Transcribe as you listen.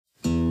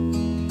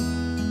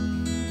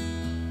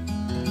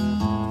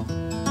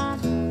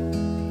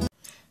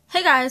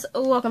Hey guys,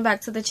 welcome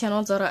back to the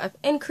channel Daughter of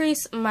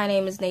Increase. My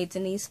name is Nate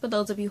Denise. For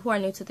those of you who are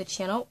new to the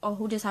channel or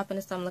who just happened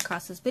to stumble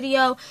across this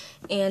video,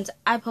 and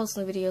I post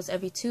new videos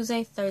every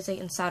Tuesday, Thursday,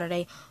 and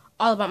Saturday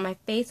all about my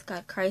faith,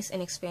 God, Christ,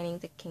 and expanding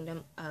the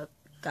kingdom of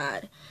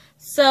God.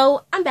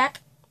 So I'm back.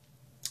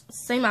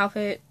 Same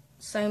outfit,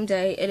 same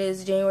day. It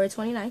is January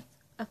 29th,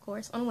 of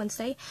course, on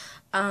Wednesday.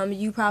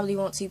 You probably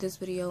won't see this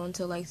video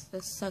until like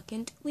the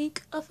second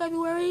week of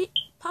February,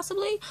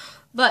 possibly.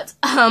 But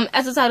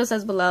as the title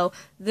says below,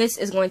 this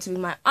is going to be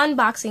my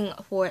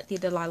unboxing for the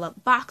Delilah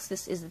Box.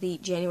 This is the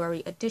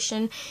January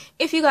edition.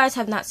 If you guys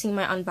have not seen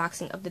my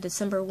unboxing of the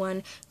December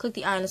one, click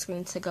the eye on the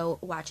screen to go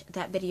watch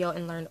that video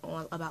and learn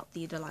all about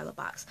the Delilah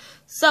Box.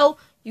 So,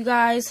 you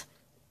guys,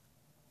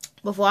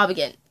 before I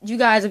begin, you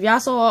guys, if y'all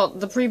saw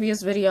the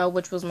previous video,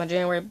 which was my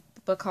January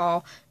book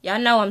haul,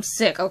 y'all know I'm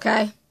sick,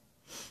 okay?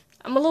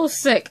 I'm a little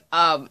sick.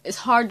 It's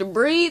hard to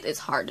breathe, it's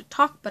hard to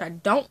talk, but I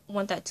don't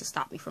want that to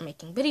stop me from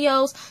making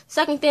videos.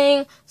 Second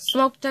thing,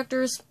 smoke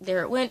detectors,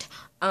 there it went.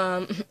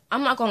 I'm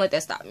not gonna let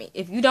that stop me.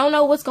 If you don't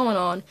know what's going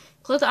on,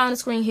 click the eye on the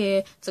screen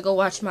here to go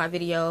watch my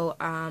video.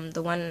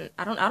 The one,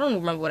 I don't even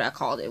remember what I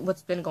called it,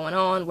 what's been going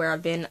on, where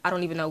I've been. I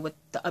don't even know what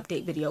the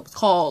update video was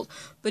called,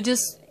 but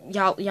just,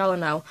 y'all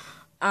know.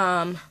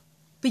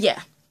 But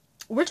yeah.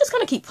 We're just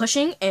going to keep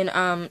pushing and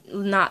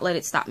not let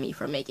it stop me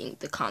from making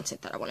the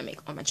content that I want to make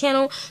on my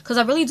channel, because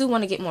I really do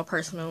want to get more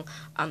personal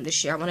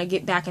this year. I want to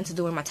get back into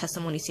doing my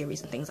testimony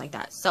series and things like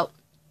that. So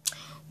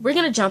we're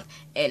going to jump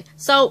in.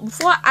 So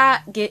before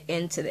I get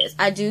into this,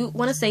 I do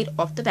want to say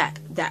off the bat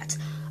that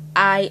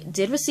I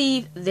did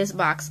receive this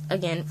box,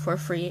 again, for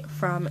free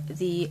from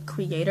the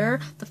creator,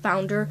 the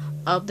founder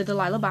of the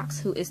Delilah Box,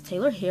 who is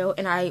Taylor Hill,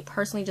 and I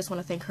personally just want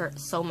to thank her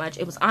so much.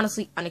 It was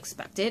honestly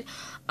unexpected.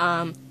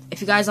 If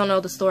you guys don't know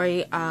the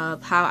story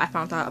of how I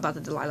found out about the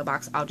Delilah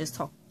Box, I'll just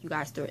talk you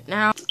guys through it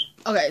now.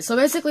 Okay, so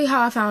basically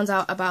how I found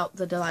out about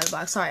the Delilah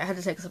Box, sorry, I had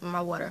to take a sip of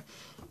my water,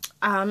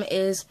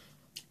 is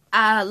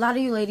a lot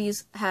of you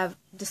ladies have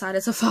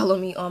decided to follow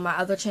me on my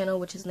other channel,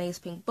 which is Nate's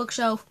Pink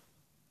Bookshelf,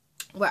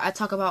 where I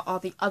talk about all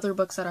the other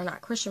books that are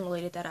not Christian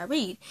related that I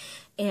read.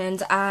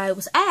 And I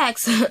was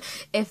asked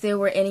if there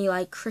were any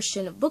like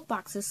Christian book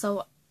boxes.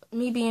 So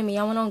me being me,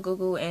 I went on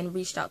Google and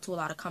reached out to a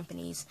lot of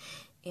companies.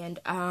 And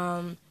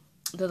the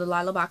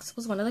Delilah Box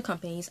was one of the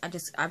companies.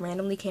 I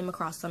randomly came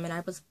across them, and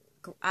I was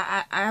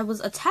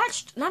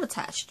not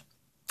attached.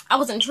 I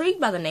was intrigued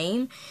by the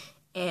name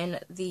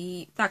and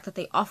the fact that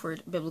they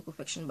offered biblical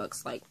fiction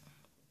books, like,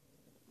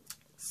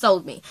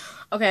 sold me,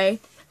 okay?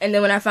 And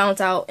then when I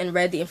found out and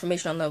read the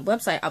information on the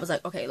website, I was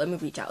like, okay, let me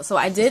reach out. So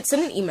I did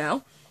send an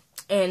email,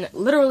 and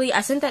literally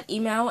I sent that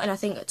email, and I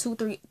think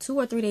 2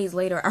 or 3 days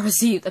later, I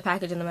received a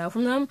package in the mail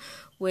from them,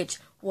 which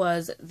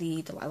was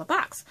the Delilah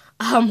Box,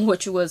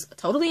 which was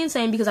totally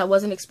insane because I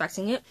wasn't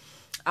expecting it.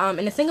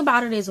 And the thing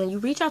about it is, when you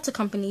reach out to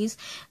companies,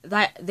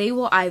 that they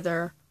will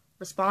either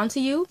respond to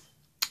you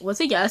with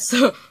a yes,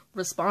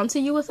 respond to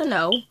you with a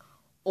no,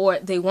 or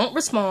they won't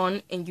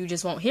respond and you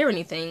just won't hear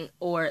anything,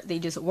 or they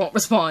just won't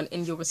respond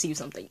and you'll receive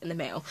something in the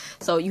mail.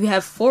 So you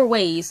have 4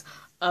 ways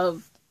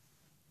of,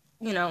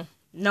 you know,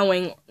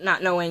 knowing,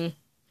 not knowing.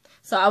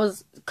 So I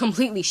was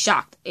completely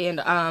shocked, and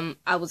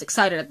I was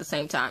excited at the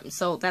same time.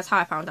 So that's how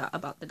I found out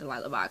about the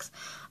Delilah Box.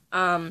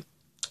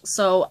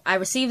 So I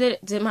received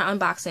it, did my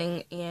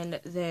unboxing, and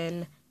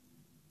then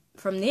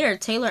from there,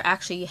 Taylor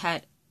actually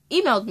had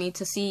emailed me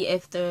to see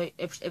if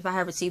I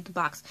had received the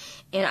box,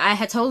 and I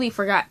had totally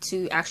forgot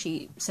to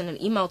actually send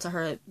an email to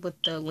her with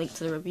the link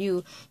to the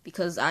review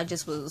because I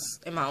just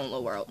was in my own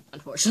little world,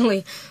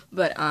 unfortunately.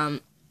 But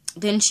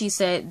then she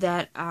said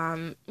that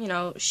you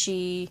know,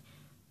 she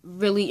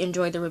really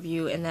enjoyed the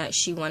review and that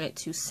she wanted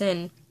to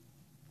send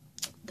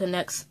the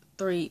next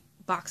 3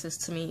 boxes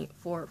to me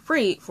for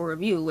free for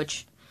review,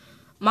 which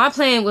my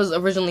plan was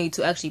originally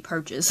to actually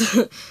purchase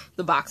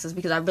the boxes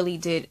because I really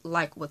did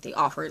like what they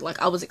offered.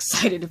 Like, I was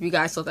excited. If you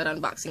guys saw that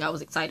unboxing, I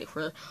was excited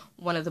for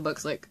one of the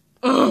books. Like,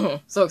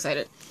 so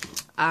excited.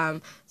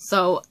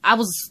 So I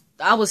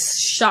was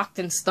shocked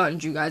and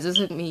stunned, you guys. It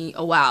took me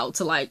a while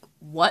to like,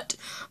 what?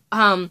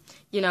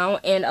 You know,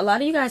 and a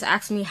lot of you guys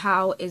asked me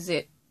how is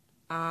it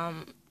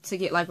to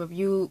get like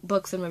review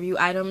books and review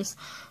items.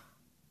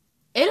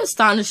 It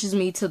astonishes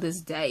me to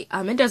this day.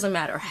 It doesn't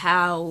matter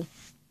how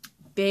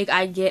big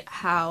I get,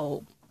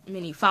 how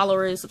many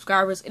followers,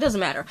 subscribers, it doesn't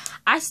matter.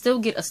 I still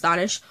get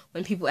astonished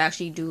when people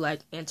actually do like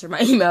answer my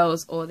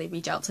emails, or they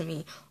reach out to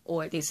me,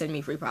 or they send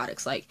me free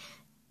products. Like,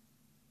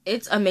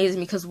 it's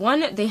amazing because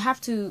one, they have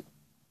to,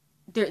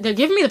 they're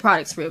giving me the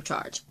products free of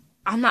charge.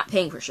 I'm not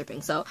paying for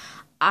shipping. So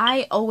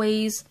I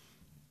always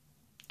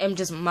am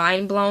just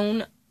mind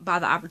blown by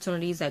the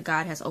opportunities that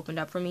God has opened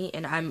up for me,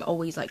 and I'm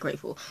always like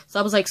grateful. So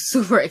I was like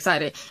super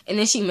excited, and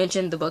then she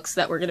mentioned the books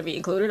that were going to be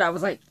included. I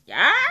was like, yes!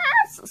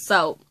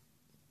 So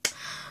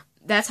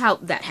that's how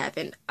that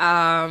happened,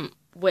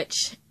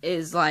 which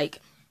is like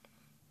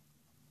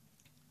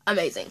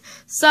amazing.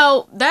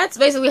 So that's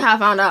basically how I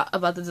found out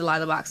about the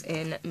Delilah Box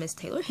and Miss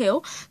Taylor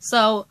Hill.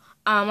 So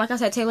like I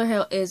said, Taylor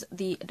Hill is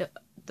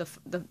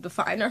the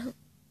finer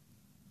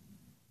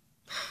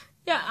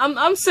Yeah,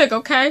 I'm sick,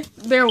 okay?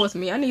 Bear with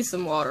me. I need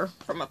some water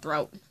for my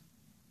throat.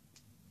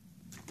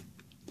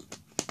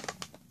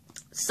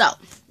 So,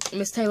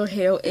 Miss Taylor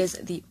Hale is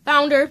the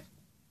founder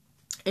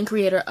and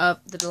creator of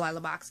the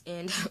Delilah Box,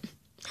 and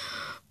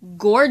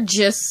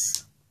gorgeous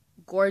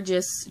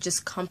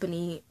just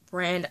company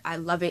brand. I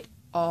love it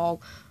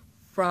all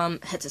from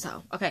head to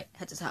toe. Okay,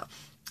 head to toe.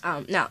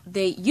 Now,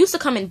 they used to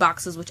come in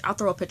boxes, which I'll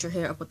throw a picture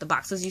here of what the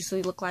boxes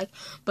usually look like,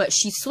 but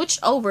she switched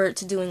over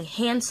to doing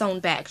hand-sewn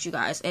bags, you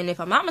guys, and if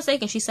I'm not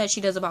mistaken, she said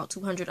she does about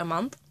 200 a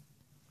month.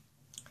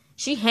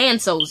 She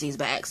hand sews these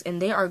bags,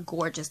 and they are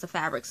gorgeous, the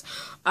fabrics.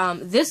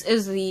 This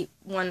is the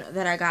one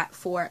that I got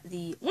for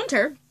the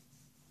winter.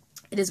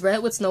 It is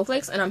red with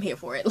snowflakes, and I'm here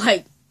for it.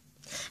 Like,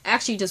 I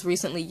actually just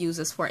recently used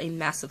this for a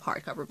massive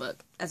hardcover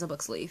book as a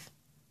book sleeve.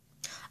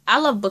 I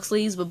love book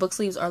sleeves, but book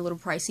sleeves are a little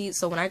pricey,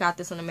 so when I got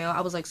this in the mail,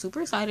 I was, like,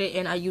 super excited,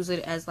 and I use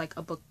it as, like,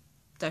 a book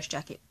dust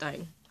jacket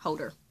thing,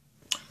 holder,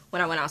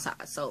 when I went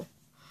outside. So,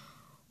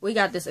 we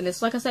got this, and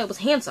it's, like I said, it was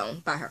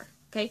hand-sewn by her,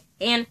 okay?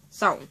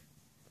 Hand-sewn.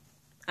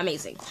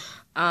 Amazing.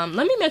 Let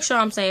me make sure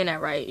I'm saying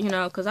that right, you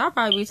know, because I'll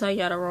probably be telling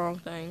y'all the wrong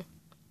thing.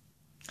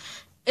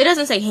 It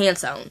doesn't say hand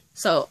sewn,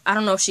 so I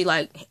don't know if she,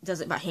 like,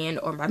 does it by hand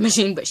or by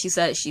machine, but she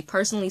said she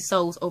personally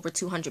sews over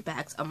 200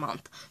 bags a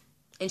month,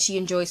 and she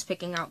enjoys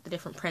picking out the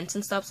different prints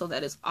and stuff, so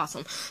that is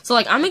awesome. So,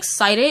 like, I'm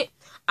excited.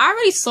 I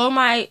already saw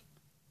my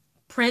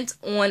print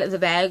on the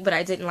bag, but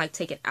I didn't, like,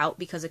 take it out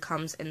because it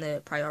comes in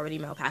the priority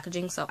mail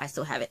packaging, so I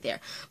still have it there,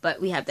 but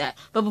we have that.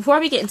 But before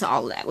we get into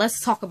all of that,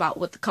 let's talk about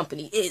what the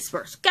company is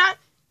first, okay?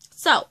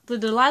 So, the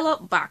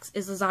Delilah Box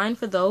is designed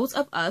for those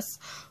of us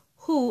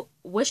who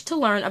wish to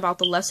learn about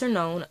the lesser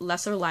known,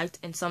 lesser liked,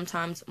 and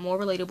sometimes more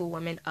relatable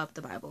women of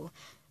the Bible.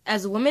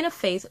 As women of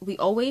faith, we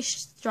always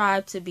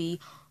strive to be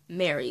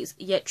Marys,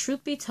 yet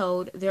truth be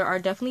told, there are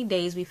definitely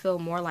days we feel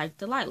more like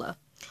Delilah.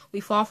 We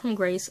fall from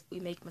grace, we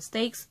make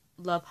mistakes,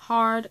 love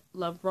hard,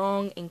 love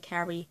wrong, and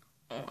carry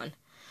on.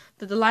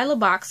 The Delilah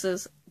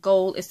Box's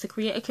goal is to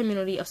create a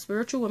community of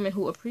spiritual women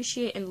who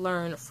appreciate and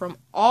learn from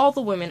all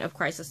the women of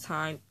Christ's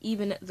time,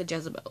 even the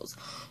Jezebels,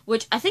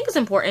 which I think is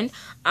important,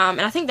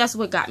 and I think that's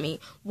what got me.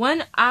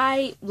 One,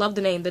 I love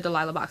the name, the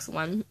Delilah Box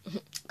one,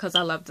 because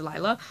I love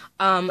Delilah.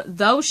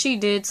 Though she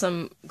did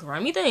some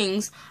grimy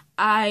things,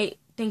 I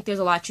think there's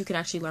a lot you can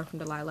actually learn from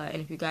Delilah,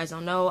 and if you guys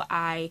don't know,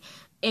 I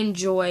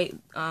enjoy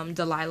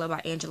Delilah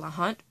by Angela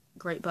Hunt.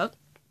 Great book.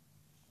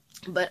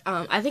 But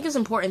I think it's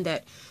important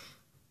that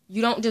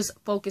you don't just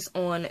focus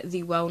on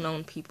the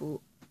well-known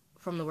people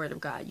from the Word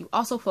of God. You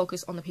also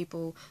focus on the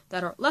people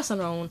that are lesser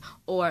known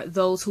or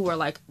those who are,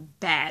 like,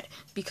 bad,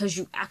 because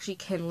you actually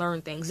can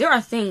learn things. There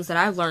are things that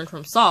I've learned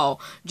from Saul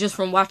just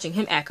from watching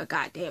him act a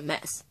goddamn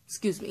mess.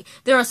 Excuse me.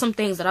 There are some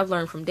things that I've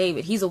learned from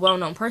David. He's a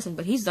well-known person,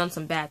 but he's done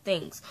some bad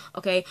things,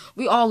 okay?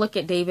 We all look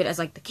at David as,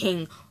 like, the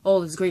king,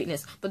 all his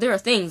greatness, but there are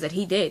things that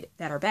he did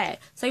that are bad.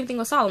 Same thing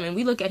with Solomon.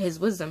 We look at his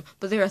wisdom,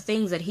 but there are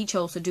things that he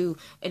chose to do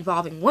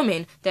involving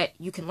women that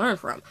you can learn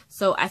from.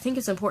 So I think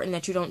it's important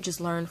that you don't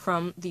just learn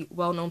from the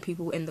well-known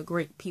people and the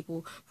great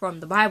people from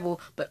the Bible,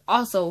 but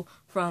also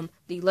from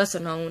the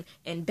lesser-known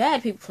and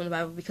bad people from the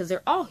Bible, because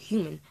they're all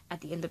human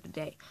at the end of the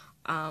day.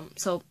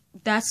 So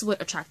that's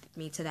what attracted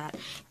me to that.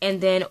 And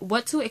then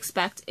what to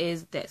expect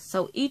is this.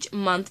 So each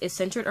month is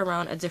centered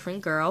around a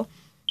different girl,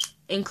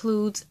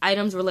 includes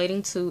items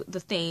relating to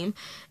the theme,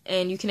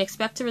 and you can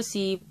expect to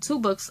receive 2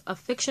 books of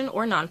fiction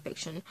or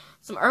nonfiction,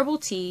 some herbal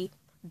tea,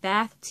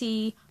 bath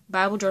tea,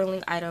 Bible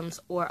journaling items,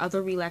 or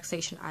other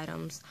relaxation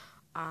items.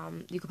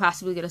 You could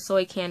possibly get a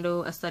soy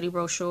candle, a study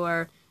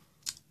brochure,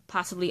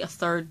 possibly a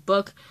 3rd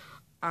book.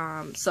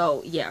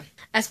 So yeah.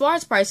 As far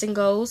as pricing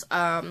goes,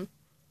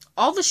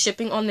 all the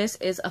shipping on this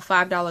is a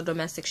 $5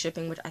 domestic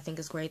shipping, which I think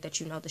is great that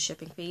you know the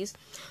shipping fees.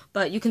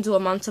 But you can do a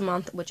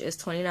month-to-month, which is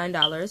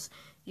 $29.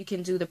 You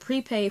can do the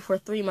prepay for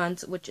 3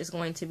 months, which is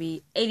going to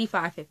be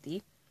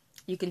 $85.50.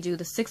 You can do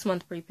the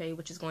 6-month prepay,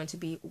 which is going to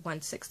be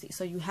 $160.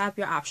 So you have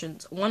your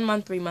options, 1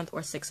 month, 3 month,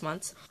 or 6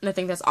 months. And I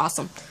think that's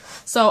awesome.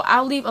 So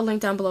I'll leave a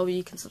link down below where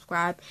you can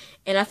subscribe.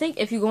 And I think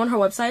if you go on her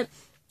website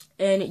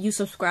and you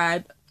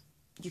subscribe,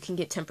 you can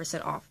get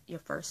 10% off your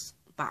first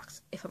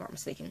box, if I'm not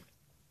mistaken.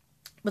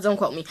 But don't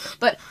quote me.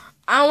 But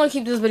I don't want to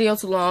keep this video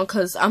too long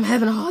because I'm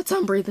having a hard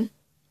time breathing.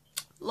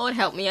 Lord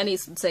help me, I need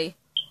some tea.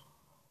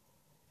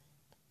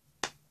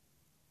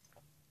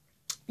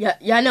 Yeah,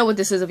 y'all know what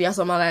this is if y'all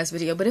saw my last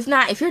video. But if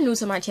not, if you're new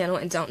to my channel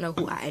and don't know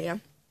who I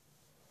am,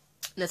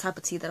 the type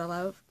of tea that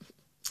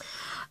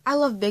I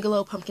love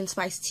Bigelow pumpkin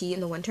spice tea in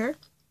the winter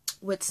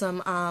with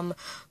some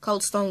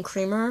Cold Stone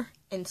creamer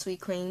and sweet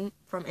cream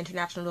from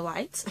International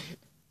Delights.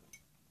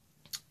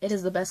 It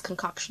is the best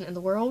concoction in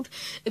the world.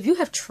 If you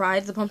have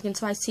tried the pumpkin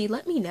spice tea,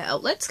 let me know.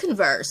 Let's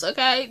converse,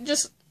 okay?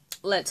 Just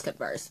let's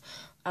converse.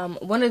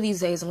 One of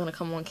these days, I'm going to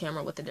come on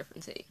camera with a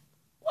different tea.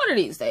 One of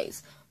these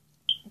days.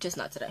 Just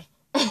not today.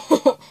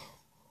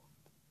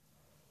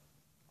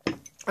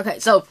 Okay,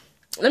 so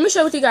let me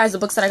share with you guys the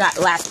books that I got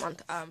last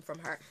month from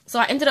her. So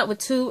I ended up with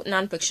 2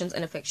 nonfictions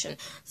and a fiction.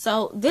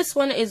 So this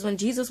one is When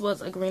Jesus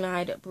Was a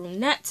Green-Eyed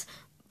Brunette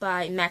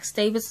by Max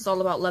Davis. It's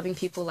all about loving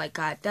people like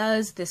God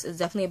does. This is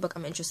definitely a book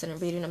I'm interested in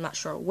reading. I'm not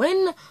sure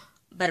when,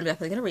 but I'm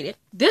definitely gonna read it.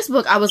 This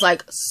book I was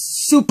like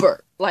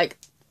super like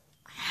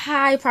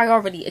high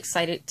priority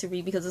excited to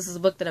read, because this is a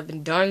book that I've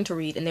been dying to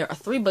read, and there are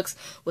 3 books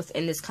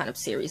within this kind of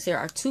series. There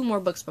are 2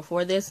 more books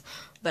before this,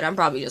 but I'm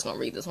probably just gonna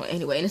read this one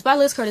anyway, and it's by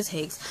Liz Curtis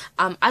Higgs.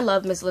 I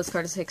love Miss Liz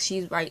Curtis Higgs.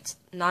 She writes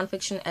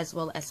nonfiction as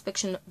well as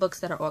fiction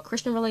books that are all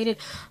Christian related.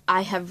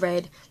 I have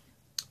read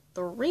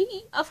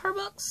 3 of her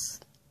books.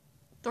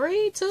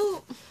 3,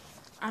 2,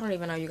 I don't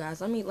even know, you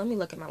guys. Let me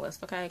look at my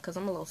list, okay, because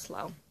I'm a little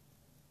slow.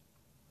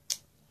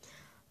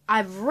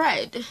 I've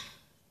read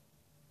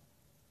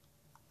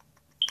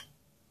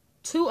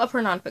 2 of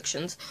her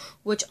nonfictions,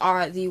 which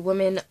are The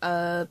Women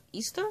of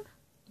Easter.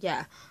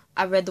 Yeah,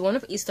 I read The Women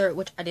of Easter,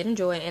 which I did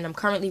enjoy, and I'm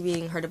currently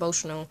reading her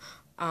devotional,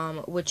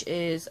 which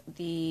is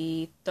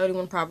the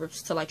 31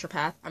 Proverbs to Light Your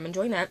Path. I'm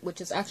enjoying that, which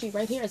is actually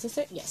right here. Is this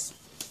it? Yes.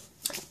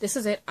 This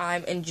is it.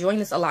 I'm enjoying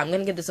this a lot. I'm going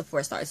to give this a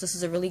 4 stars. This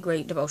is a really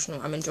great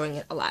devotional. I'm enjoying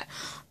it a lot.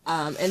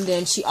 And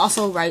then she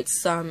also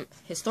writes some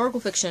historical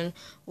fiction,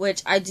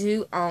 which I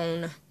do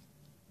own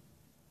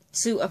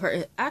 2 of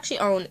her, actually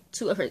own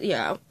 2 of her,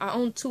 yeah, I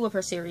own 2 of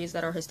her series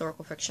that are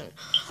historical fiction.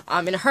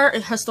 And her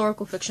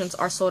historical fictions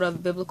are sort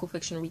of biblical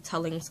fiction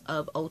retellings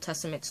of Old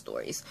Testament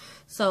stories.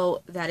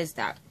 So that is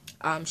that.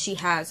 She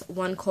has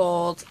one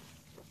called,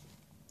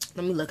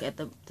 let me look at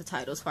the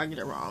titles before I get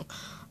it wrong.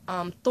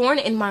 Thorn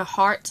in My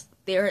Heart,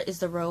 There is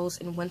the Rose,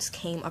 and Whence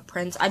Came a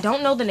Prince. I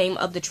don't know the name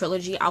of the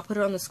trilogy. I'll put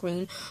it on the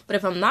screen. But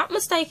if I'm not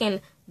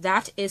mistaken,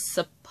 that is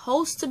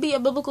supposed to be a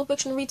biblical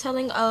fiction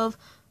retelling of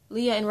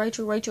Leah and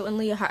Rachel and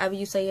Leah, however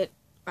you say it.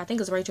 I think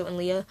it's Rachel and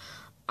Leah.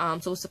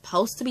 So it's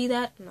supposed to be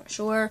that. I'm not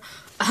sure.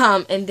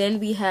 And then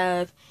we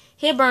have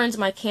Here Burns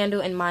My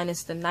Candle and Mine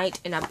is the Night.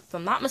 And if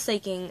I'm not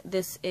mistaken,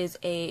 this is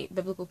a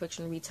biblical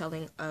fiction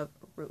retelling of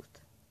Ruth.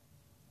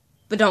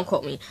 But don't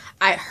quote me.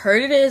 I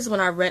heard it is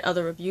when I read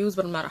other reviews,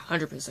 but I'm not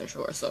 100%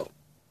 sure. So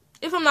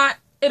if I'm not,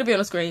 it'll be on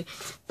the screen.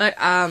 But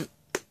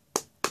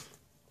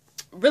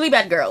really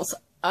bad girls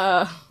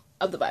of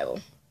the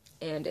Bible.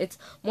 And it's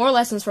more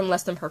lessons from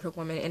less than perfect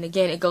women. And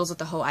again, it goes with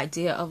the whole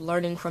idea of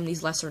learning from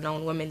these lesser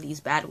known women, these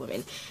bad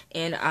women.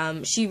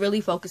 And she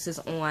really focuses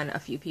on a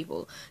few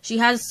people. She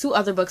has 2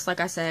 other books, like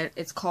I said.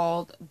 It's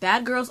called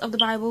Bad Girls of the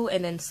Bible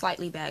and then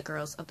Slightly Bad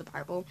Girls of the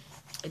Bible.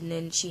 And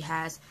then she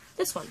has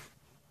this one.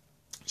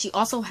 She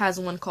also has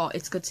one called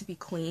It's Good to Be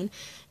Queen.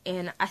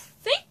 And I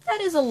think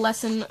that is a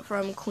lesson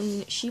from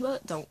Queen Sheba.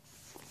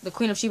 The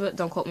Queen of Sheba,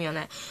 don't quote me on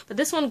that. But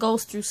this one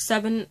goes through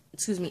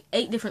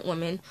 8 different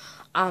women.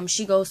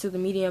 She goes through the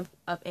medium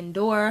of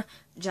Endor,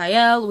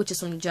 Jael, which is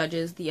from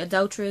Judges, the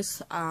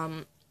adulteress,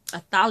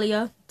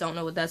 Athaliah, don't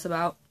know what that's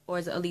about, or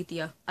is it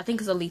Alethea? I think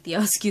it's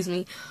Alethea, excuse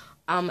me.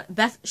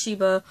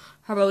 Bathsheba,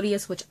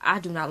 Herodias, which I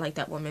do not like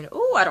that woman.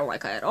 Ooh, I don't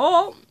like her at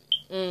all.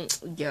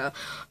 Yeah.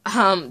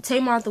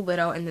 Tamar the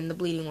widow, and then the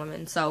bleeding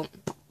woman. So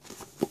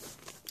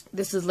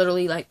this is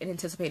literally like an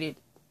anticipated,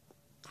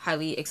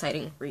 highly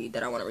exciting read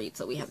that I want to read,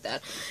 so we have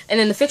that. And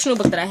then the fictional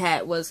book that I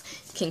had was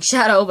King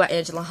Shadow by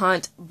Angela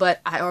Hunt,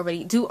 but I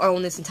already do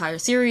own this entire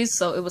series,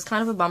 so it was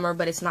kind of a bummer,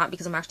 but it's not,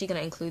 because I'm actually going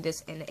to include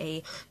this in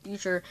a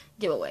future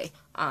giveaway.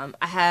 I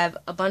have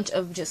a bunch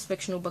of just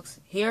fictional books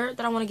here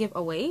that I want to give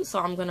away, so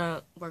I'm going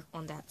to work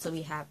on that, so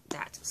we have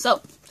that.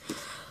 So,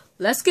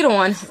 let's get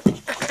on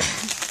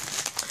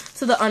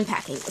to the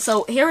unpacking.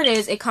 So, here it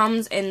is. It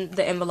comes in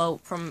the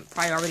envelope from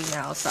Priority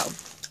Mail, so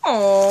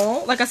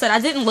oh, like I said, I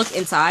didn't look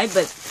inside,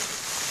 but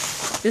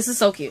this is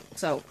so cute.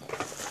 So,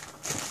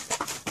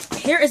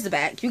 here is the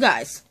bag, you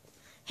guys.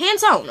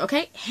 Hands on,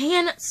 okay?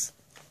 Hands.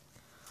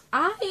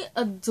 I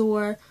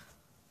adore,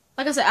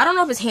 like I said, I don't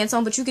know if it's hands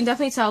on, but you can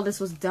definitely tell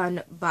this was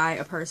done by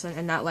a person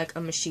and not like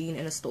a machine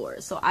in a store.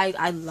 So,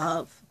 I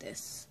love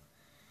this.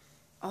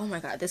 Oh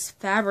my god, this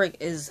fabric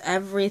is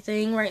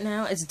everything right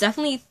now. It's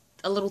definitely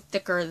a little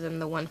thicker than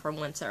the one from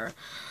Winter.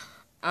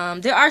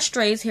 There are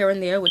strays here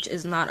and there, which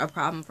is not a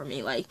problem for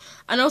me. Like,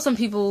 I know some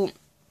people,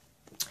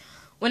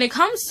 when it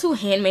comes to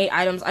handmade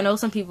items, I know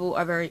some people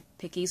are very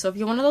picky. So if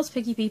you're one of those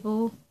picky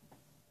people,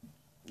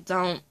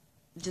 don't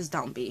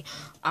be.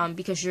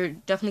 Because you're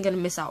definitely going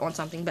to miss out on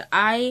something. But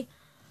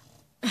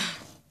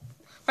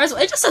first of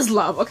all, it just says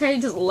love, okay?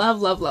 Just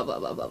love, love, love,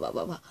 love, love, love, love,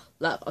 love,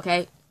 love,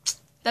 okay?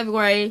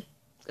 February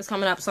is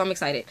coming up, so I'm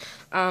excited.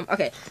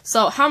 Okay,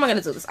 so how am I going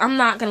to do this? I'm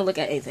not going to look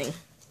at anything.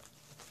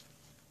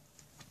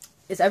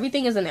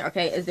 Everything is in there,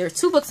 okay? There are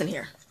 2 books in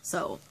here,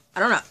 so I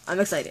don't know. I'm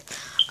excited.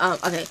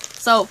 Okay,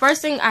 so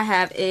first thing I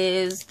have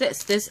is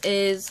this. This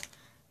is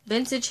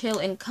Vintage Hill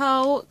 &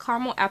 Co.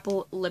 Caramel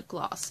Apple Lip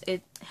Gloss.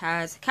 It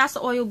has castor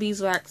oil,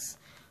 beeswax,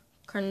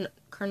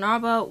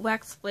 carnauba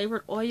wax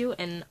flavored oil,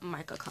 and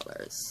mica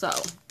colors. So,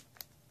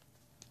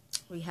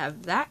 we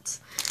have that.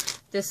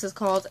 This is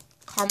called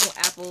Caramel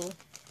Apple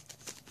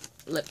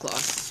Lip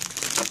Gloss.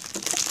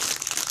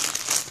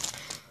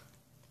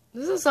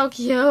 This is so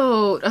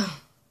cute.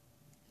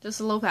 Just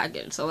a little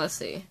package, so let's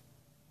see.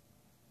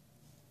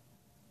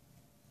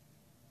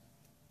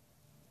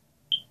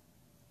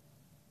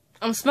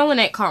 I'm smelling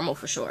that caramel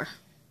for sure.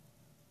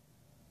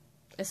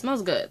 It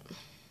smells good.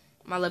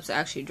 My lips are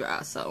actually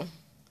dry, so.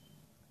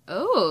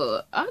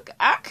 Oh,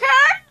 okay.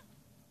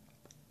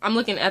 I'm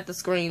looking at the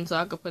screen so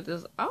I could put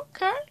this.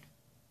 Okay.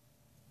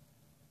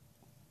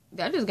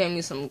 That just gave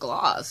me some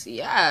gloss.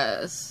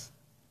 Yes.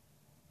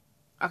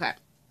 Okay.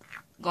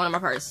 Going in my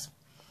purse.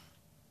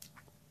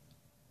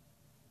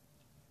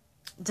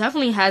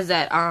 Definitely has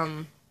that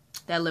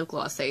that lip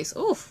gloss taste.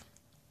 Oof.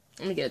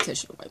 Let me get a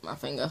tissue to wipe my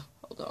finger.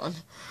 Hold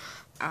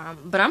on.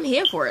 But I'm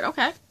here for it.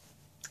 Okay.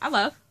 I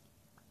love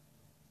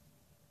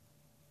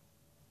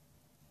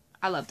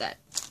that.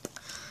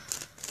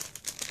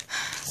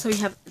 So we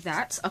have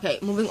that. Okay,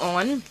 moving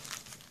on.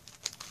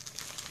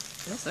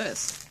 What's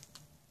this?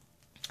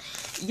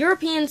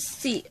 European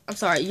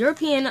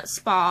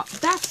spa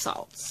bath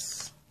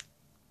salts.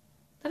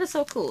 That is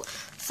so cool.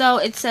 So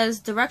it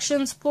says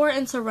directions: pour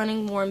into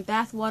running warm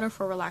bath water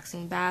for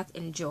relaxing bath.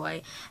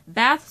 Enjoy.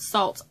 Bath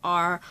salts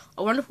are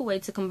a wonderful way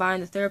to combine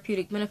the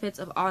therapeutic benefits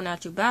of all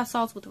natural bath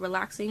salts with the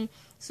relaxing,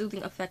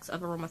 soothing effects of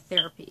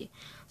aromatherapy.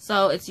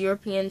 So it's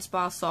European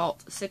spa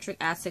salt, citric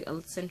acid,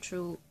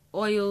 essential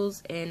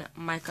oils, and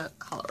mica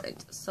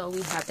colorant. So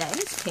we have that,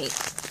 and it's pink.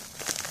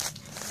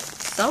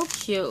 So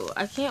cute.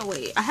 I can't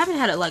wait. I haven't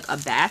had like a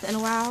bath in a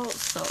while,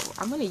 so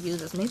I'm gonna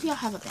use this. Maybe I'll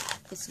have a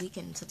bath this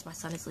weekend since my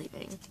son is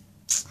leaving.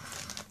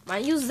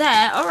 Might use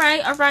that.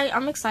 Alright.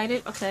 I'm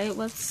excited. Okay,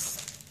 what's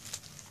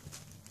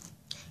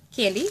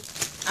candy?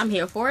 I'm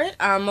here for it.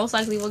 Most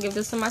likely we'll give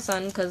this to my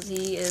son because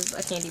he is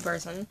a candy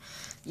person.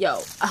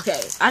 Yo,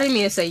 okay. I didn't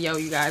mean to say yo,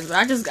 you guys, but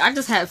I just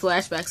had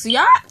flashbacks. So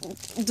y'all,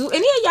 do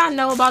any of y'all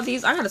know about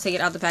these? I gotta take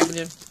it out the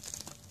packaging.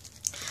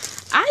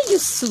 I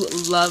used to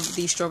love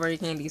these strawberry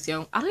candies,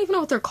 yo. I don't even know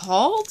what they're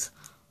called,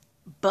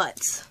 but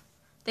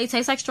they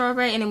taste like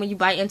strawberry, and then when you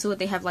bite into it,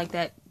 they have like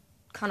that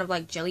kind of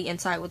like jelly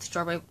inside with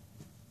strawberry.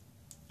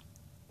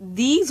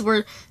 These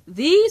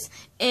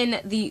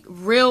in the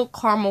real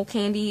caramel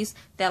candies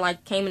that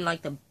like came in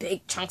like the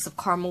big chunks of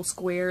caramel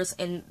squares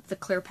in the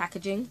clear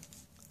packaging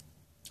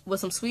with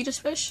some Swedish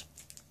fish.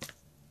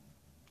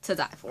 To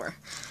die for.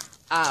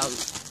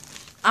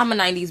 I'm a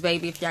 90s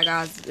baby, if y'all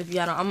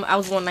don't. I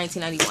was born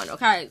 1991,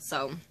 okay?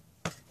 So,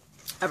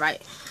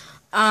 alright.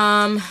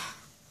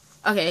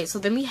 Okay, so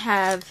then we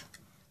have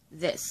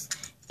this.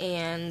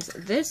 And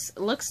this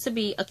looks to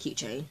be a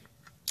keychain.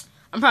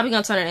 I'm probably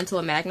going to turn it into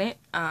a magnet.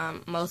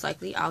 Most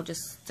likely, I'll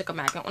just stick a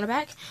magnet on the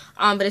back.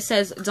 But it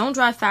says, don't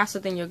drive faster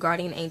than your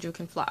guardian angel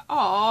can fly.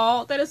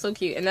 Oh, that is so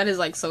cute. And that is,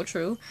 like, so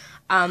true.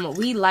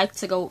 We like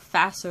to go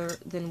faster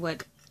than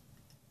what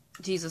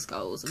Jesus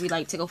goes. We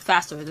like to go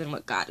faster than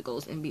what God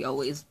goes, and we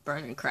always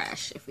burn and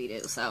crash if we do.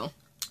 So,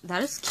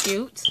 that is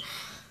cute.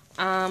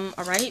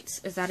 Alright.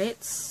 Is that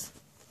it?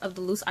 Of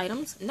the loose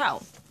items?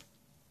 No.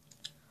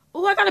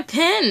 Oh, I got a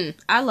pen.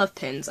 I love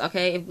pens,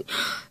 okay?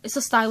 It's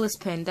a stylus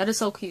pen. That is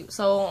so cute.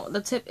 So,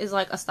 the tip is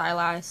like a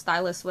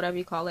stylus, whatever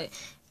you call it.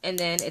 And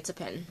then it's a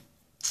pen.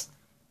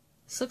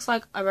 This looks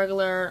like a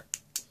regular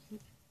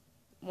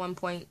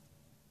 1.mm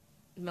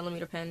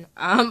pen.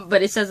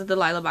 But it says a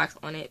Delilah Box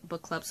on it.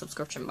 Book club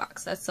subscription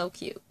box. That's so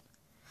cute.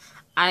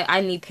 I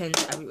need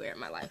pens everywhere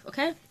in my life,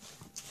 okay?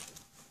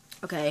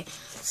 Okay,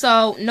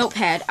 so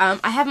notepad.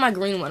 I have my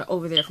green one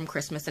over there from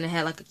Christmas, and it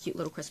had like a cute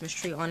little Christmas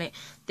tree on it.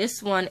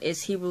 This one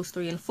is Hebrews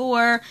 3 and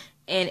 4,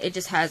 and it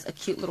just has a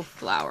cute little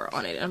flower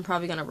on it. I'm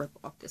probably gonna rip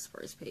off this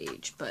first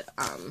page, but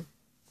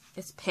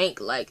it's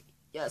pink. Like,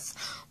 yes,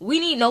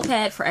 we need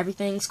notepad for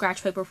everything,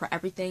 scratch paper for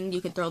everything.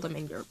 You can throw them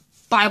in your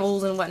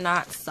Bibles and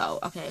whatnot. So,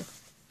 okay,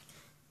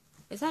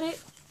 is that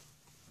it?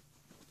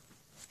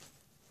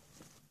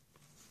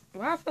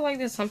 Well, I feel like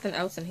there's something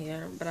else in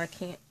here, but I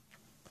can't.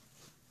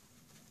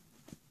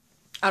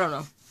 I don't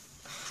know.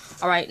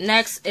 Alright,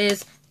 next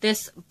is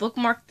this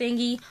bookmark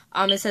thingy.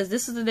 It says,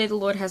 this is the day the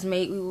Lord has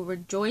made. We will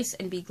rejoice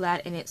and be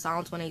glad in it.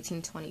 Psalms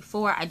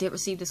 118:24. I did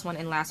receive this one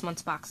in last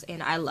month's box,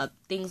 and I love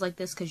things like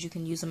this because you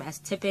can use them as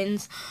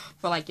tip-ins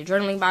for like your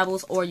journaling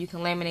Bibles, or you can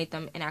laminate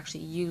them and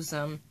actually use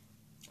them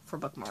for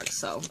bookmarks.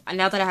 So,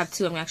 now that I have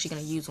two, I'm actually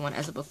going to use one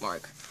as a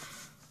bookmark.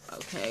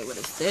 Okay, what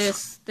is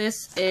this?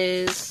 This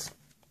is...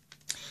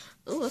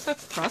 ooh, it's like a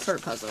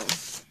crossword puzzle.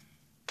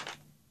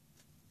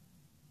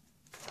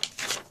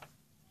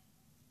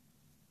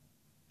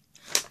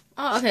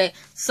 Oh, okay,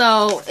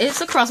 so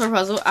it's a crossword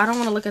puzzle. I don't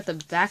want to look at the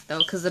back, though,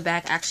 because the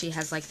back actually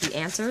has, like, the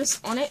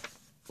answers on it,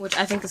 which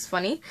I think is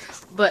funny,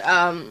 but,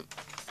 I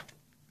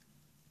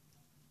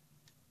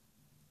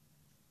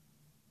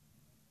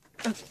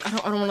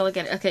don't want to look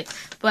at it, okay,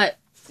 but,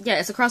 yeah,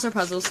 it's a crossword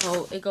puzzle,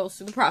 so it goes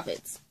through the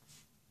prophets,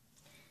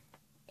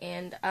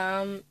 and,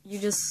 you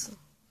just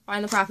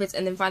find the prophets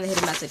and then find the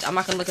hidden message. I'm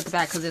not going to look at the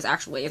back because there's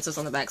actual answers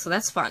on the back, so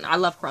that's fun. I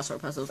love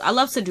crossword puzzles. I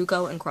love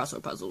Sudoku and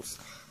crossword puzzles.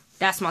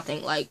 That's my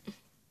thing, like...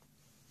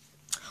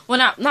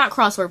 well, not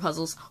crossword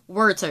puzzles,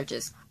 word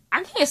searches.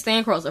 I can't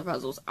stand crossword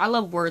puzzles. I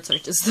love word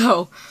searches,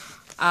 so,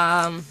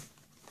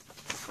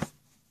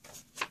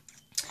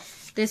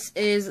 this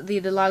is the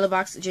Delilah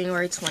Box,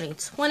 January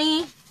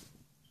 2020.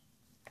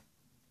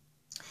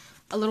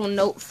 a little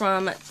note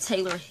from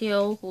Taylor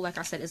Hill, who, like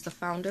I said, is the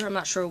founder. I'm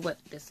not sure what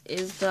this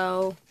is,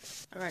 though.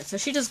 Alright, so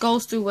she just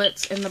goes through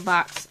what's in the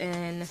box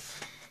and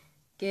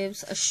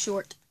gives a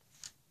short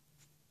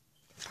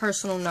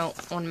personal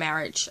note on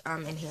marriage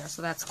in here.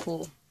 So that's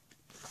cool.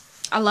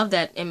 I love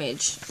that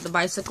image. The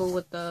bicycle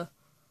with the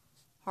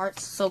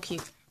hearts. So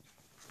cute.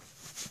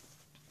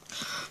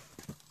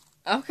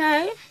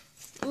 Okay.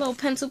 A little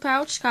pencil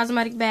pouch,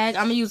 cosmetic bag.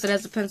 I'm going to use it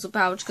as a pencil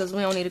pouch because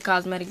we don't need a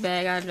cosmetic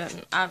bag.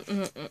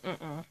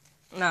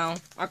 No.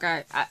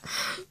 Okay.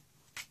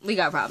 We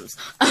got problems.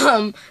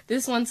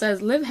 This one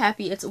says, live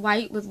happy. It's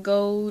white with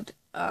gold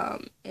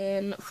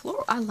and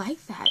floral. I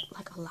like that,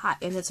 like, a lot.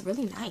 And it's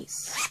really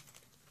nice.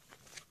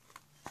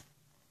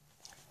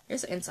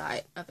 Here's the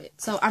inside of it.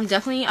 So I'm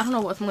definitely, I don't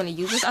know if I'm going to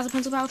use this as a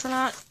pencil pouch or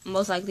not.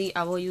 Most likely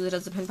I will use it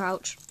as a pen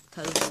pouch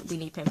because we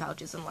need pen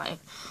pouches in life.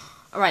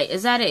 Alright,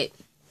 is that it?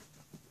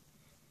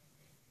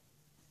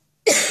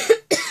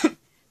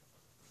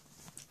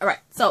 Alright,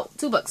 so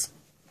 2 books.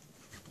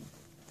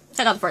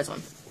 Check out the first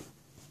one.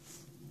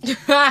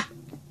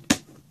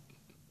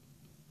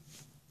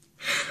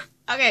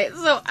 Okay,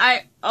 so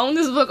I own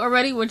this book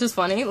already, which is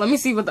funny. Let me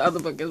see what the other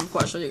book is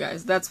before I show you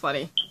guys. That's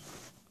funny.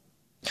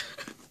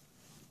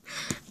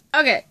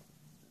 Okay,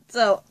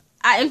 so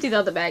I emptied the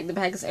other bag. The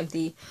bag is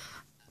empty.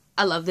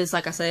 I love this.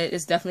 Like I said,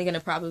 it's definitely going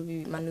to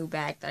probably be my new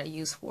bag that I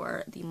use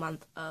for the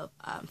month of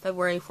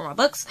February for my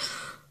books.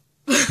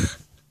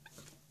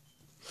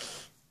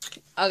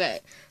 Okay,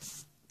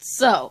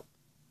 so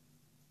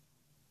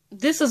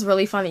this is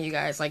really funny, you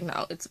guys. Like,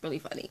 no, it's really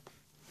funny.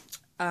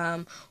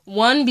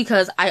 One,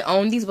 because I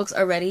own these books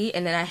already,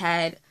 and then I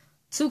had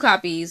 2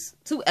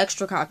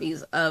 extra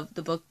copies of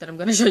the book that I'm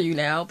going to show you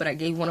now, but I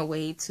gave one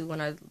away to one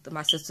of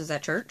my sisters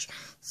at church.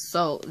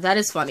 So that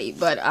is funny,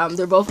 but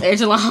they're both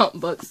Angela Hunt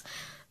books,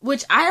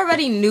 which I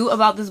already knew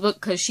about this book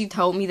because she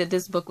told me that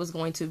this book was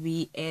going to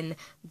be in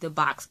the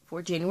box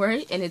for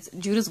January, and it's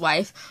Judah's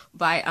Wife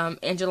by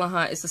Angela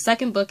Hunt. It's the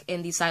 2nd book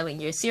in the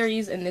Silent Year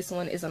series, and this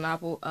one is a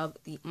novel of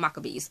the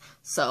Maccabees.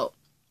 So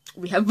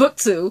we have book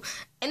 2,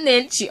 and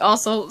then she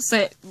also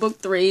sent book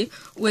 3,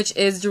 which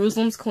is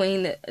Jerusalem's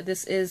Queen.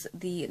 This is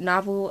the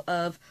novel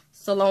of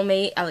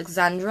Salome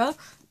Alexandra,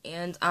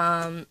 and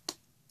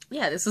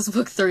yeah, this is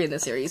book 3 in the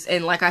series.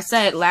 And like I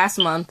said, last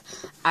month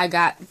I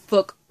got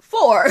book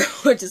 4,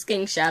 which is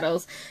King's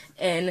Shadows,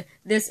 and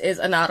this is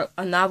a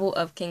novel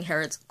of King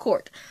Herod's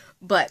court.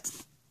 But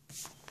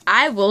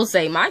I will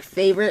say my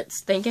favorite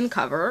stinking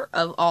cover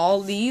of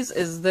all these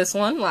is this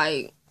one.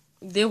 Like,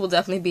 there will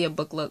definitely be a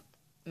book look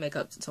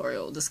makeup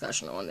tutorial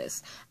discussion on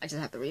this. I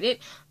just have to read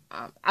it.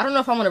 I don't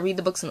know if I'm going to read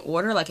the books in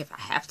order, like if I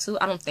have to.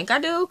 I don't think I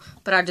do,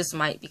 but I just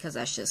might because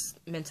that's just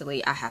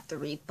mentally I have to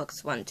read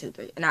books 1, 2,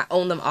 3. And I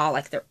own them all,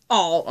 like they're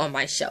all on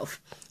my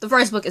shelf. The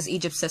first book is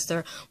Egypt's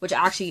Sister, which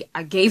actually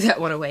I gave that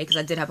one away because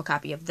I did have a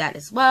copy of that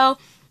as well.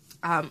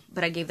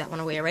 But I gave that one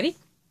away already.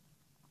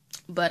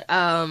 But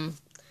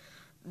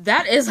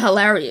that is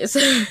hilarious.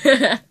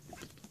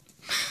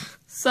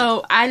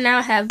 So I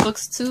now have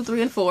books 2,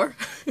 3, and 4.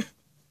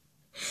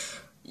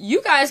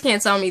 You guys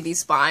can't tell me these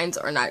spines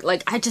are not,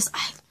 like,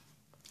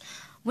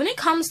 when it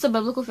comes to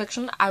biblical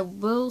fiction, I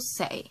will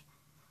say,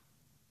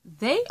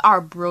 they are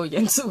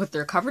brilliant with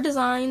their cover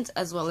designs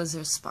as well as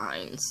their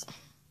spines.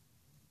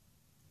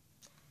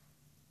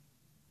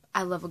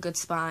 I love a good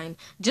spine.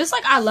 Just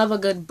like I love a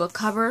good book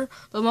cover,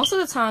 but most of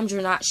the times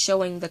you're not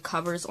showing the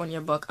covers on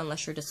your book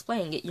unless you're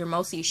displaying it. You're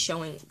mostly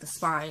showing the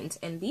spines,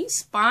 and these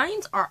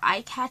spines are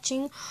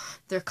eye-catching.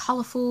 They're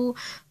colorful,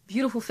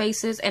 beautiful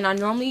faces, and I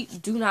normally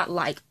do not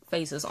like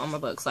faces on my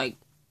books. Like,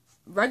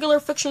 regular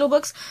fictional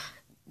books,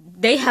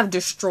 they have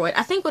destroyed.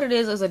 I think what it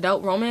is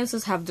adult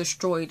romances have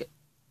destroyed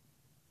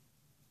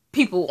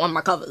people on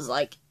my covers.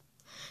 Like,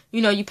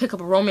 you know, you pick up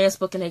a romance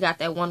book and they got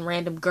that one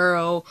random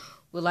girl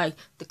with, like,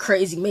 the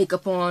crazy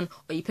makeup on,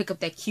 or you pick up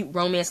that cute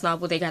romance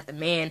novel, they got the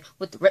man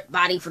with the ripped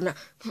body from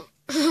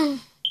the...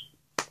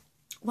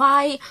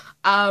 Why?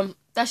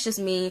 That's just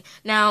me.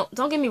 Now,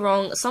 don't get me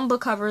wrong, some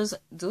book covers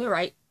do it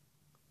right.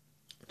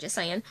 Just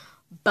saying.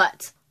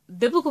 But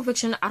biblical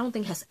fiction, I don't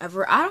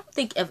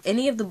think of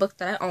any of the books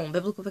that I own,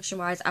 biblical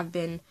fiction-wise, I've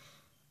been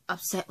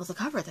upset with the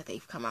cover that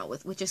they've come out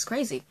with, which is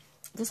crazy.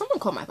 Did someone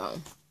call my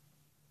phone?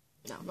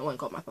 No one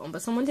called my phone,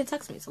 but someone did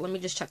text me, so let me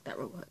just check that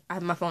real quick. I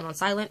have my phone on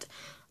silent.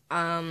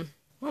 My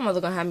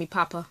mother gonna have me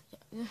pop her.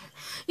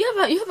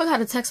 You ever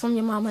got a text from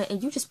your mama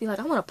and you just be like,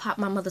 I want to pop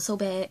my mother so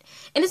bad?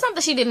 And it's not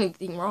that she did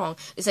anything wrong.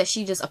 It's that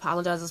she just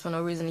apologizes for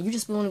no reason. And you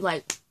just be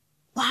like,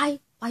 why?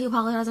 Why are you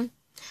apologizing?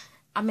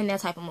 I'm in that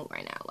type of mood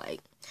right now.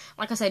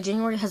 Like I said,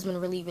 January has been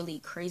really, really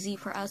crazy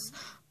for us.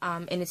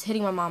 And it's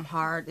hitting my mom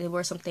hard. There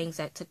were some things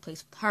that took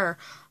place with her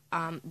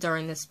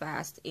during this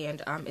fast,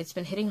 and it's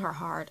been hitting her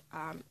hard.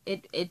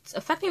 It's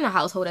affecting the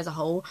household as a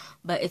whole,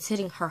 but it's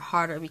hitting her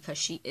harder because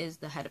she is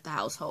the head of the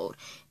household,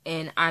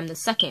 and I'm the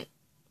second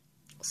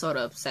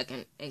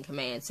in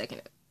command,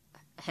 second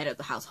head of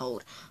the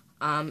household.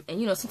 And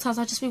you know, sometimes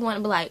I just be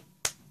wanting to be like,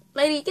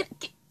 lady,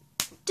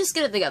 just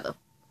get it together.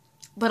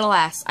 But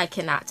alas, I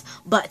cannot.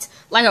 But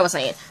like I was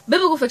saying,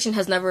 biblical fiction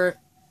has never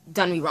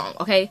done me wrong,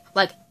 okay?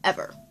 Like,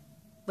 ever.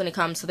 When it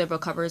comes to their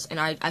book covers, and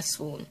I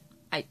swoon.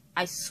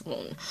 I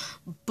swoon.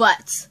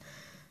 But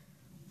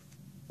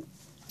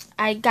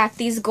I got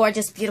these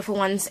gorgeous, beautiful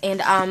ones, and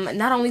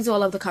not only do I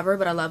love the cover,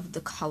 but I love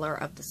the color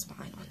of the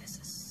spine on this.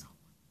 Is so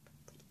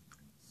pretty.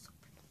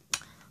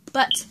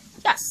 But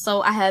yes,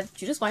 so I have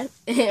Judas White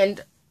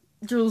and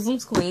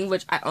Jerusalem's Queen,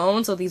 which I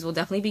own, so these will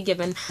definitely be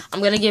given.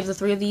 I'm gonna give the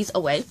 3 of these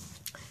away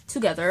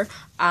together.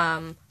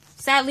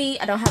 Sadly,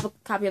 I don't have a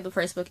copy of the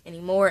first book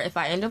anymore. If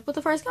I end up with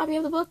the first copy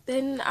of the book,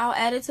 then I'll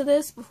add it to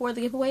this before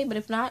the giveaway. But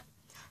if not,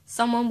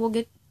 someone will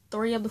get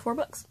 3 of the 4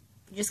 books.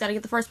 You just gotta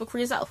get the first book for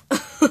yourself.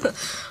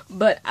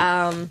 But,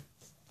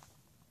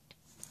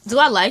 do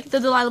I like the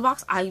Delilah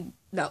Box?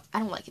 No, I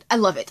don't like it. I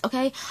love it,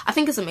 okay? I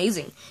think it's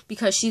amazing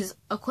because she's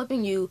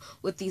equipping you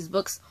with these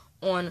books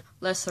on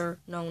lesser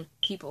known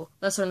people,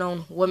 lesser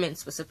known women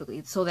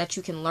specifically, so that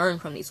you can learn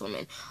from these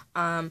women.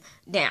 Now,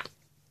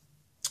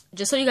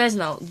 just so you guys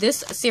know, this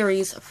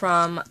series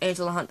from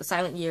Angela Hunt, The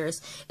Silent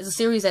Years, is a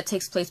series that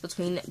takes place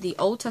between the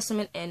Old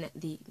Testament and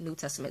the New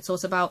Testament. So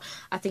it's about,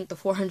 I think, the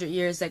 400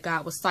 years that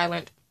God was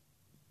silent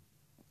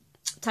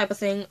type of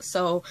thing.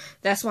 So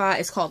that's why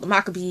it's called the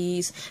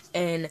Maccabees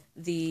and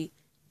the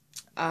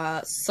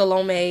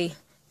Salome,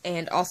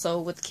 and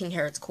also with King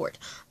Herod's court.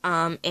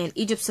 And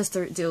Egypt's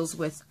sister deals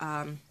with, oh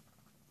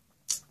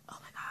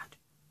my god,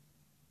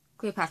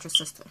 Cleopatra's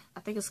sister. I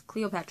think it's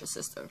Cleopatra's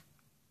sister,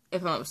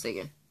 if I'm not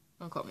mistaken.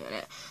 Don't quote me on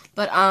that.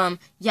 But,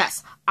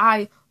 yes,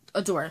 I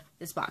adore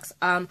this box.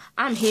 I'm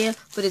here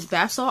for this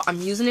bath salt.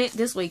 I'm using it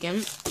this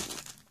weekend.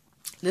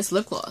 This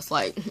lip gloss,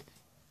 like,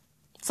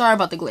 sorry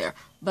about the glare,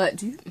 but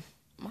dude,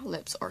 my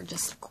lips are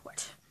just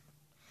gorgeous.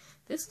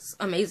 This is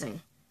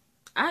amazing.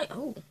 Got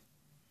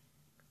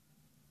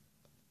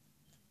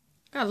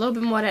a little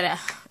bit more of that.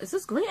 Is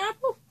this green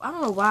apple? I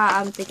don't know why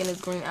I'm thinking it's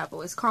green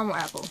apple. It's caramel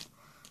apple.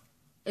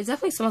 It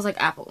definitely smells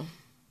like apple.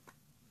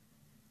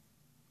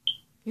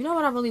 You know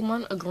what I really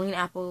want? A green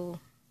apple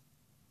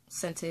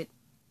scented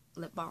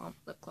lip balm,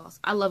 lip gloss.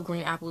 I love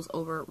green apples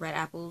over red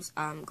apples.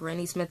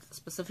 Granny Smith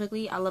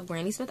specifically. I love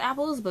Granny Smith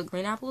apples, but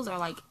green apples are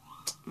like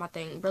my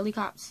thing. Really,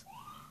 cops?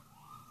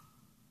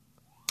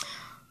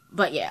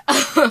 But yeah.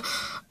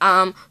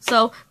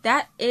 So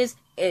that is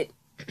it.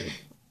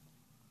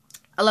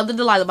 I love the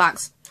Delilah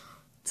Box.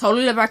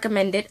 Totally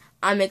recommend it.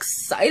 I'm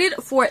excited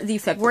for the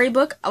February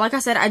book. Like I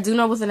said, I do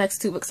know what the next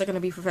 2 books are going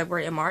to be for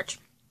February and March.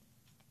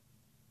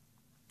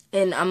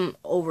 And I'm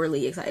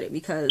overly excited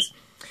because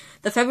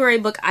the February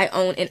book I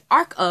own an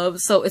ARC of,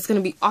 so it's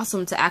going to be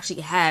awesome to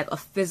actually have a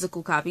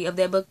physical copy of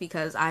that book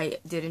because I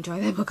did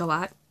enjoy that book a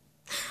lot.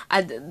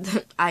 I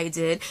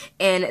did.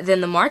 And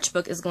then the March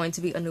book is going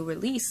to be a new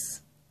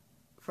release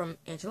from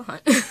Angela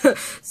Hunt.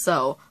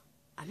 So,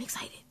 I'm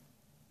excited.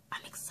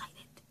 I'm excited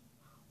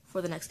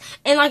for the next.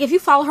 And, like, if you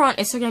follow her on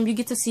Instagram, you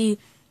get to see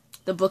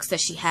the books that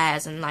she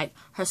has. And, like,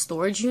 her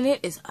storage unit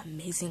is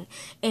amazing.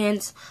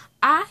 And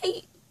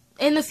I,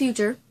 in the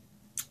future,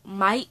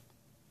 might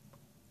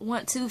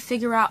want to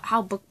figure out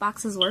how book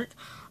boxes work.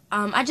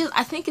 I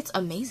think it's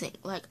amazing.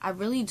 Like, I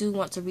really do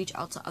want to reach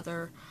out to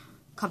other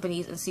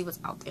companies and see what's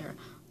out there.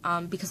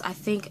 Because I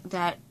think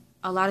that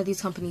a lot of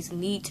these companies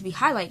need to be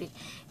highlighted.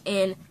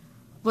 And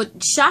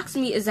what shocks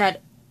me is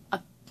that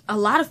a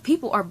lot of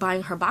people are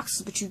buying her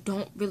boxes, but you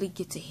don't really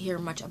get to hear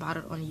much about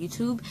it on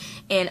YouTube.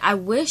 And I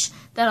wish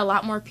that a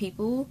lot more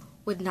people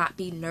would not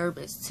be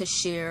nervous to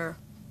share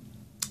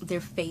their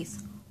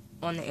faith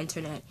on the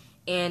internet.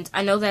 And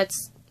I know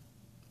that's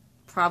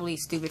probably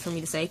stupid for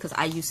me to say because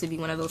I used to be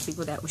one of those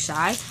people that was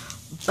shy.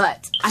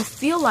 But I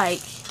feel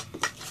like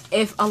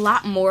if a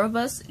lot more of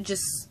us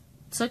just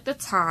took the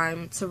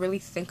time to really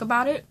think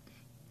about it,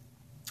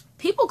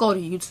 people go to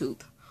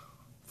YouTube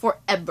for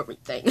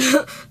everything.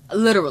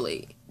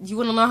 Literally. You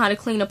want to know how to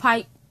clean a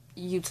pipe?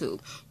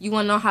 YouTube. You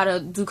want to know how to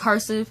do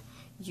cursive?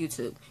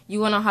 YouTube. You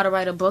want to know how to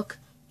write a book?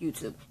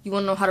 YouTube. You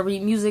want to know how to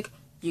read music?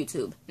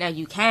 YouTube. Now,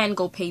 you can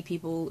go pay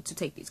people to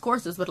take these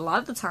courses, but a lot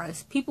of the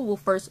times, people will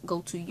first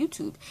go to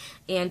YouTube.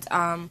 And,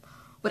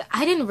 what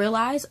I didn't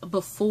realize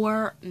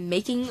before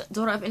making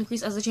Daughter of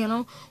Increase as a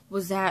channel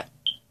was that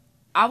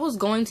I was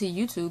going to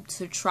YouTube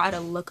to try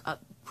to look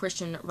up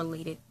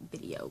Christian-related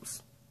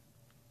videos.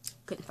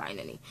 Couldn't find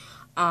any.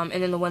 And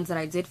then the ones that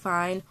I did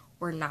find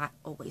were not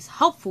always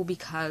helpful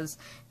because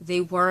they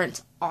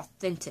weren't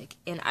authentic.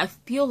 And I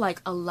feel like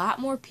a lot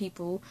more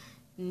people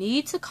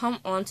need to come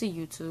onto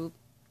YouTube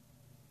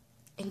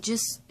and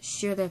just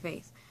share their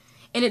faith.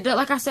 And it,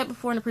 like I said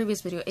before in the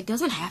previous video, it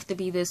doesn't have to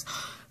be this,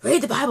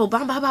 read the Bible,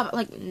 blah, blah, blah.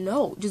 Like,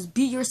 no, just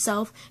be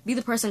yourself, be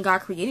the person God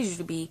created you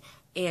to be,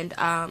 and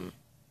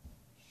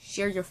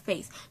share your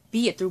faith,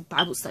 be it through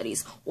Bible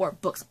studies or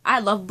books. I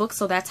love books,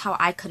 so that's how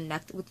I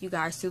connect with you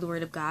guys through the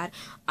Word of God.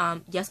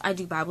 Yes, I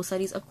do Bible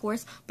studies, of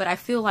course, but I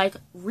feel like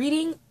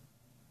reading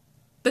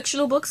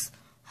fictional books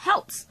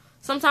helps.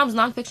 Sometimes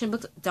nonfiction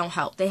books don't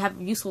help. They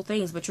have useful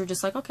things, but you're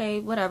just like,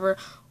 okay, whatever.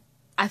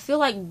 I feel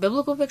like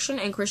biblical fiction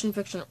and Christian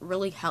fiction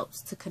really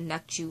helps to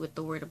connect you with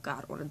the Word of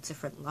God on a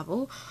different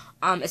level.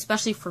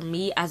 Especially for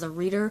me as a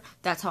reader,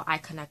 that's how I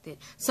connected.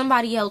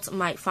 Somebody else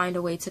might find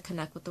a way to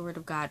connect with the Word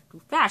of God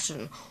through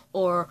fashion,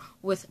 or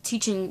with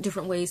teaching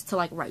different ways to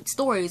like write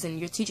stories, and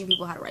you're teaching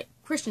people how to write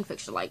Christian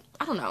fiction. Like,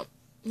 I don't know.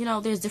 You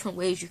know, there's different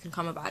ways you can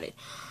come about it.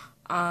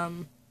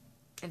 And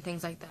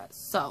things like that.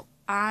 So,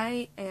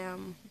 I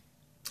am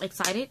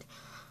excited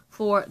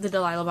for the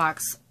Delilah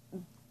Box.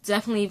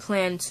 Definitely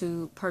plan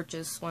to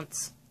purchase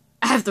once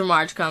after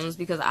March comes,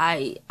 because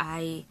I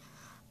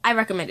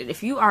recommend it.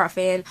 If you are a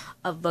fan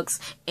of books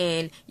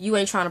and you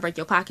ain't trying to break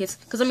your pockets,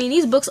 because I mean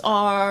these books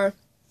are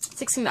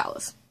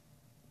 $16.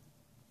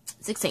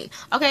 16.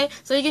 Okay,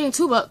 so you're getting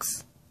 2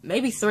 books,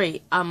 maybe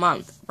 3 a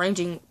month,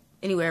 ranging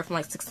anywhere from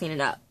like 16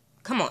 and up.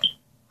 Come on.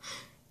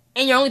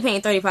 And you're only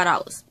paying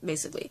 $35,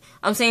 basically.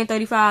 I'm saying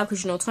 $35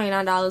 because, you know,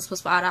 $29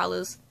 plus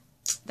 $5,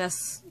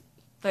 that's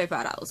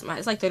 $35.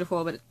 It's like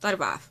 $34, but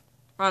 $35.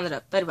 Rounded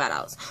up,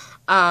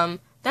 $35.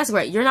 That's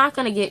great. You're not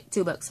gonna get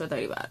 2 books for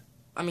 $35.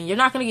 I mean, you're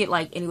not gonna get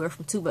like anywhere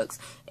from 2 books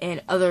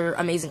and other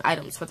amazing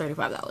items for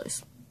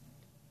 $35.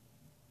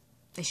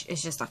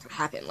 It's just not gonna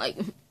happen. Like,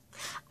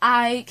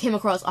 I came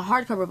across a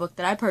hardcover book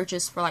that I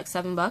purchased for like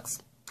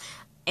 $7,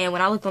 and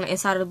when I looked on the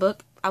inside of the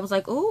book, I was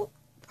like, ooh,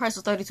 the price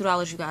was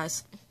 $32, you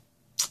guys.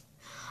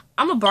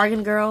 I'm a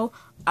bargain girl.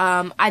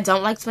 I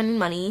don't like spending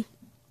money,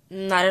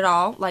 not at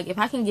all. Like, if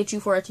I can get you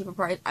for a cheaper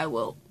price, I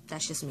will.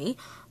 That's just me.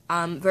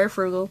 Very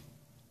frugal.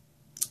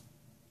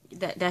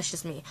 That's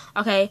just me.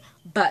 Okay,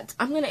 but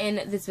I'm gonna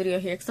end this video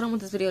here because I don't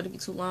want this video to be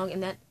too long,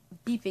 and that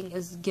beeping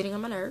is getting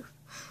on my nerve.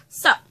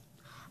 So,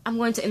 I'm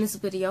going to end this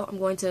video. I'm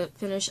going to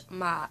finish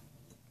my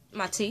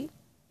tea.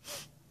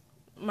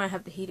 Might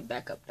have to heat it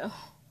back up though.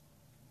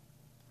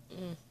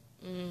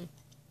 I'm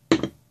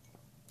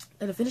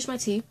gonna finish my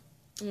tea.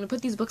 I'm gonna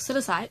put these books to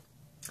the side,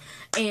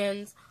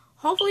 and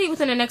hopefully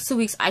within the next 2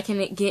 weeks I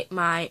can get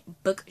my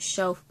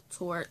bookshelf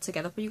tour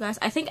together for you guys.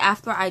 I think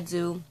after I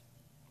do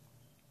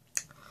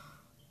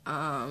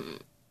I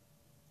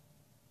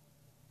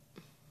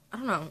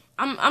don't know.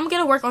 I'm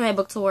gonna work on that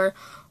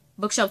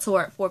bookshelf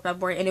tour for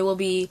February, and it will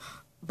be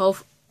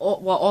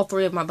all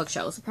 3 of my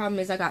bookshelves. The problem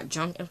is I got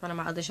junk in front of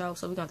my other shelf,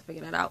 so we're gonna have to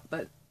figure that out.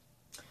 But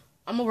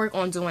I'm gonna work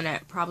on doing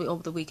that probably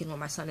over the weekend when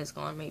my son is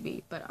gone,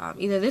 maybe. But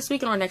either this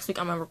weekend or next week,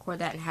 I'm gonna record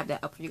that and have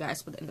that up for you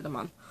guys for the end of the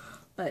month.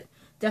 But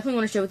definitely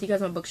want to share with you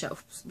guys my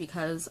bookshelves,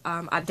 because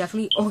I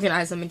definitely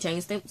organize them and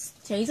change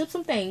up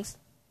some things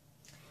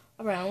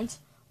around.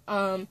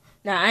 Now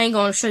I ain't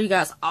gonna show you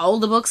guys all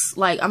the books.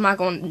 Like, I'm not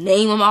gonna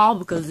name them all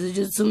because there's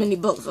just too many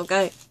books.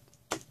 Okay,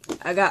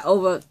 I got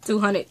over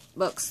 200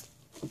 books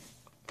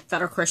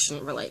that are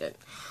Christian related.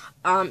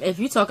 If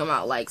you're talking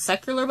about like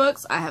secular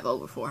books, I have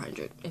over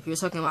 400. If you're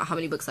talking about how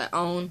many books I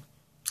own,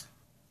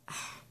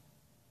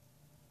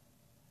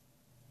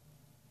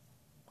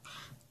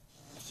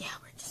 yeah,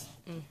 we're just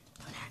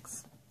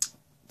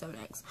don't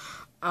ask.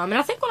 And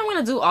I think what I'm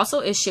gonna do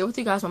also is share with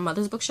you guys my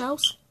mother's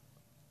bookshelves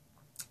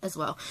as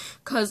well,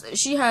 because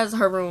she has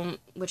her room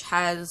which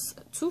has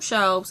 2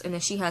 shelves, and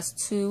then she has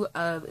 2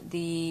 of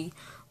the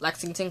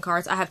Lexington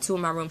cards. I have 2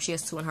 in my room. She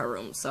has 2 in her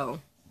room.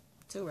 So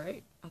 2,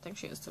 right? I think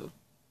she has 2.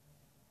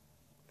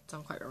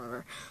 Don't quite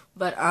remember.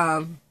 But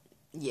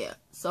yeah.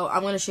 So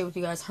I'm gonna share with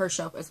you guys her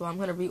shelf as well. I'm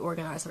gonna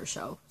reorganize her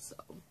shelf. So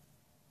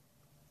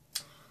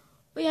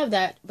we have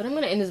that. But I'm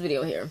gonna end this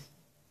video here,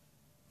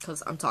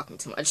 because I'm talking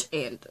too much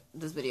and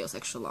this video is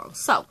extra long.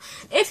 So,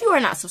 if you are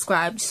not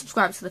subscribed,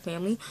 subscribe to the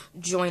family.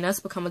 Join us.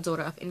 Become a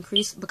daughter of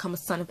increase. Become a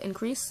son of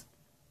increase.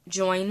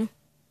 Join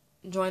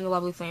the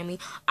lovely family.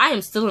 I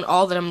am still in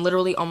awe that I'm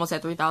literally almost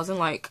at 3,000.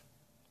 Like,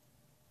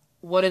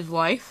 what is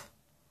life?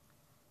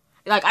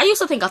 Like, I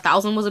used to think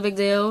 1,000 was a big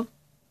deal.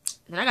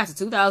 Then I got to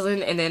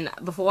 2,000, and then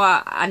before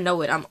I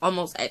know it, I'm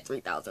almost at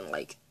 3,000.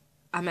 Like,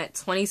 I'm at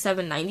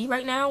 2,790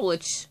 right now,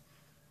 which...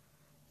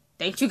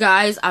 thank you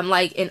guys. I'm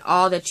like in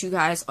awe that you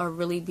guys are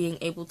really being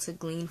able to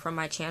glean from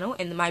my channel.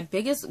 And my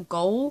biggest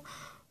goal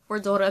for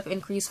Daughter of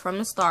Increase from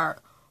the start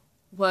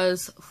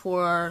was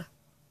for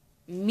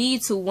me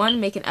to, 1,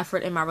 make an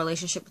effort in my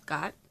relationship with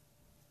God.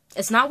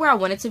 It's not where I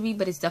want it to be,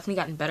 but it's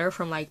definitely gotten better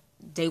from like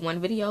day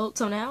 1 video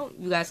till now.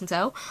 You guys can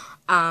tell.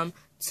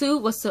 2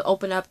 was to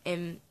open up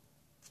and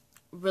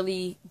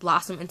really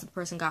blossom into the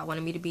person God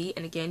wanted me to be.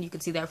 And again, you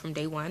can see that from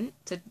day 1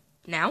 to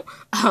now.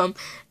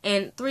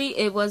 And 3,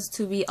 it was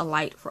to be a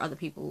light for other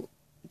people,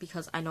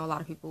 because I know a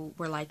lot of people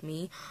were like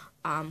me,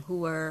 who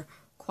were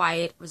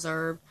quiet,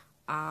 reserved,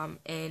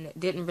 and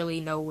didn't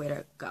really know where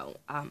to go.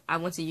 I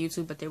went to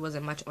YouTube, but there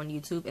wasn't much on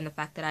YouTube, and the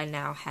fact that I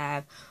now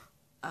have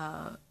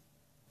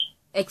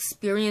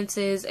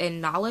experiences and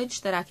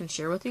knowledge that I can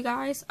share with you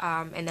guys,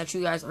 and that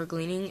you guys are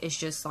gleaning, is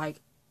just like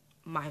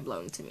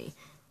mind-blowing to me.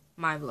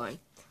 Mind-blowing.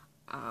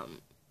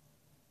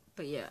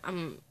 But yeah,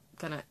 I'm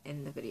gonna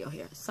end the video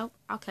here. So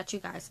I'll catch you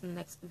guys in the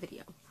next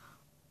video.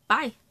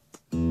 Bye.